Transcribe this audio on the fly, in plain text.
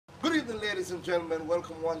evening, ladies and gentlemen.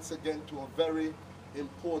 Welcome once again to a very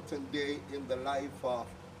important day in the life of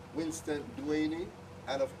Winston Duaney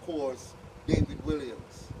and, of course, David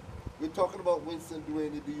Williams. We're talking about Winston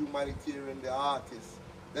Duaney, the humanitarian, the artist,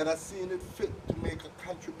 that has seen it fit to make a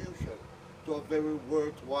contribution to a very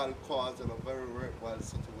worthwhile cause and a very worthwhile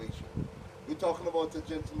situation. We're talking about a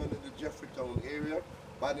gentleman in the Jeffreytown area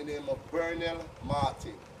by the name of Bernell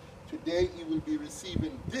Martin. Today he will be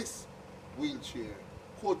receiving this wheelchair,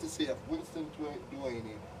 courtesy of Winston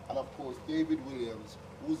Duaney and of course David Williams,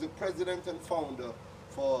 who's the president and founder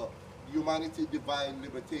for Humanity Divine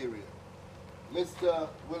Libertarian. Mr.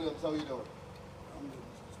 Williams, how are you doing?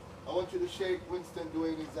 I want you to shake Winston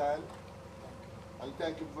Duaney's hand and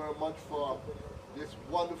thank him very much for this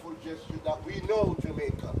wonderful gesture that we know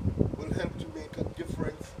Jamaica will help to make a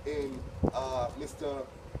difference in Mr.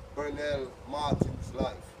 Bernell Martin's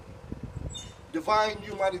life. Divine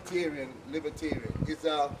Humanitarian Libertarian is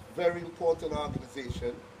a very important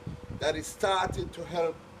organization that is started to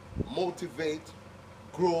help motivate,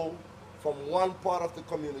 grow from one part of the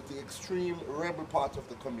community, extreme rebel part of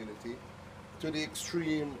the community, to the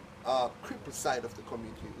extreme cripple side of the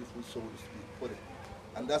community, if we so to speak put it.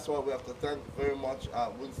 And that's why we have to thank very much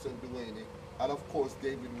Winston Duaney and of course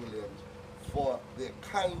David Williams for their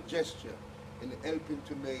kind gesture in helping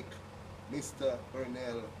to make Mr.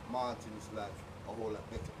 Bernell Martin's life a whole lot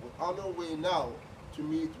better. We're on our way now to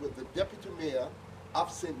meet with the Deputy Mayor of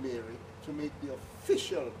St. Mary to make the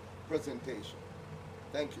official presentation.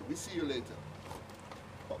 Thank you. We see you later.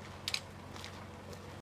 Bye.